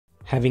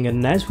Having a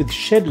NAS with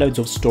shed loads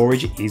of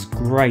storage is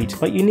great,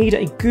 but you need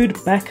a good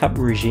backup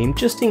regime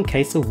just in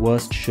case the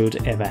worst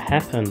should ever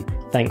happen.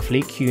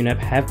 Thankfully, QNAP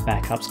have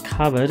backups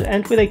covered,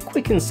 and with a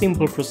quick and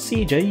simple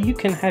procedure you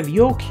can have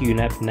your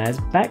QNAP NAS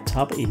backed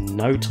up in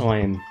no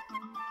time.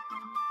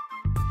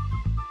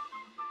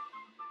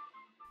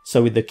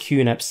 So with the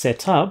QNAP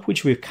setup,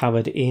 which we've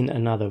covered in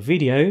another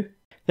video,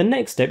 the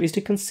next step is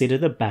to consider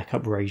the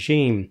backup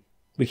regime.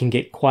 We can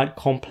get quite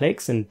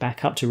complex and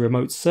back up to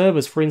remote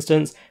servers for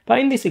instance, but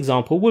in this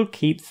example we'll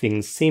keep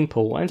things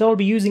simple and I'll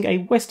be using a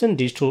Western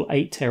Digital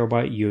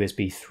 8TB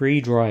USB 3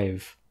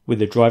 drive. With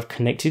the drive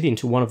connected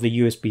into one of the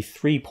USB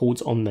 3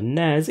 ports on the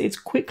NAS, it's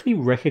quickly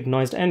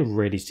recognised and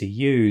ready to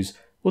use,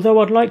 although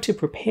I'd like to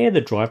prepare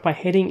the drive by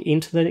heading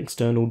into the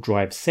external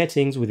drive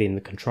settings within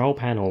the control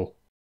panel.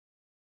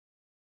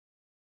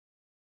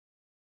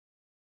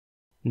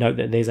 Note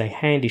that there's a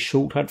handy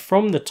shortcut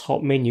from the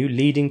top menu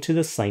leading to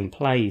the same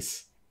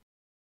place.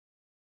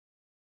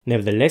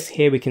 Nevertheless,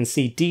 here we can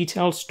see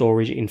detailed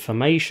storage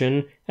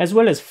information as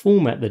well as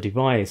format the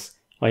device.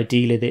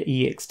 Ideally the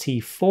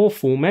ext4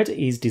 format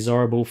is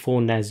desirable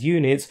for NAS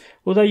units,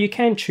 although you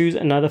can choose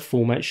another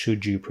format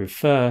should you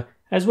prefer,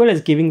 as well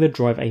as giving the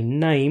drive a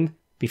name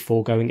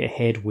before going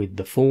ahead with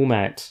the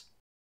format.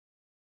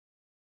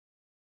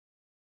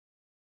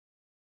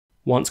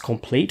 Once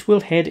complete, we'll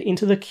head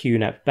into the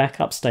QNAP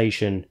backup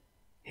station.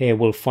 Here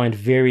we'll find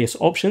various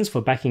options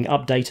for backing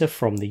up data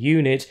from the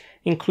unit,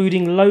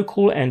 including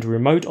local and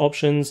remote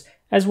options,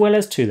 as well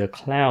as to the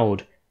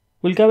cloud.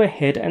 We'll go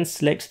ahead and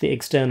select the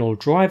external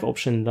drive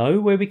option though,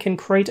 where we can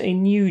create a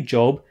new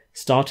job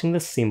starting the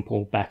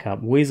simple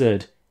backup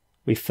wizard.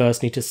 We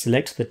first need to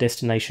select the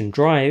destination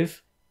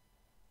drive,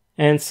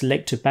 and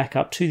select to back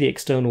up to the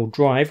external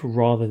drive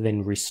rather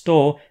than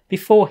restore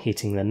before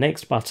hitting the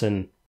next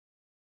button,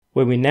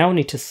 where we now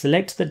need to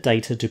select the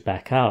data to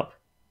back up.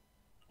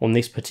 On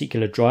this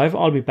particular drive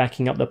I'll be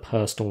backing up the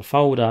personal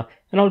folder,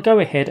 and I'll go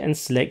ahead and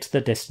select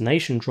the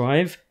destination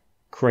drive,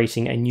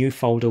 creating a new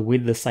folder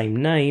with the same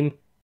name,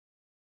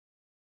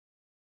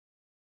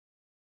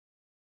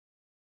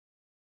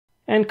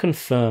 and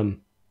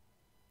confirm.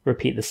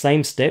 Repeat the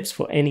same steps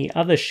for any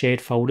other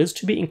shared folders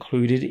to be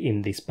included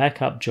in this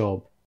backup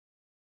job.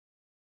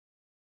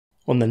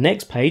 On the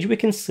next page we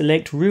can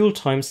select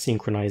real-time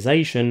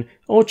synchronization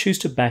or choose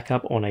to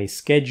backup on a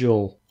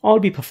schedule. I'll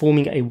be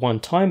performing a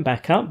one-time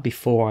backup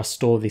before I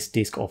store this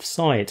disk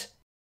off-site,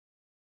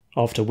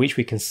 after which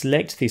we can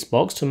select this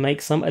box to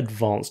make some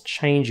advanced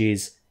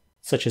changes,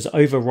 such as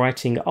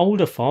overwriting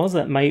older files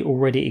that may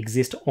already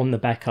exist on the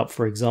backup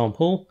for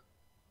example,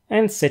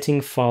 and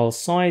setting file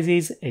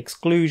sizes,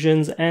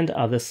 exclusions and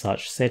other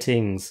such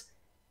settings.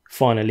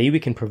 Finally, we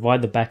can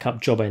provide the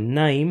backup job a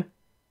name,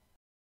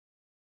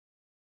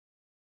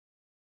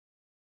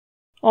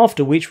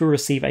 after which we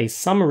receive a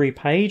summary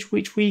page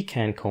which we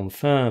can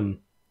confirm.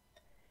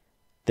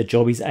 The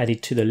job is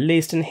added to the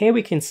list, and here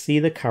we can see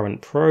the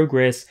current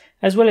progress,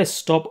 as well as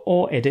stop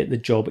or edit the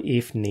job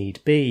if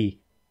need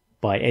be.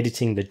 By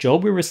editing the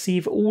job we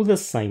receive all the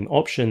same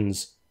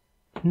options.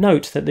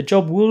 Note that the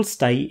job will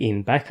stay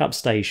in backup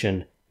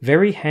station,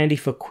 very handy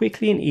for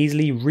quickly and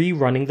easily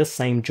rerunning the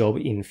same job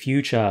in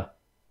future.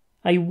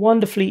 A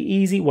wonderfully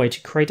easy way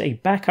to create a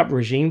backup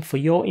regime for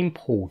your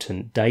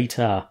important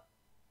data.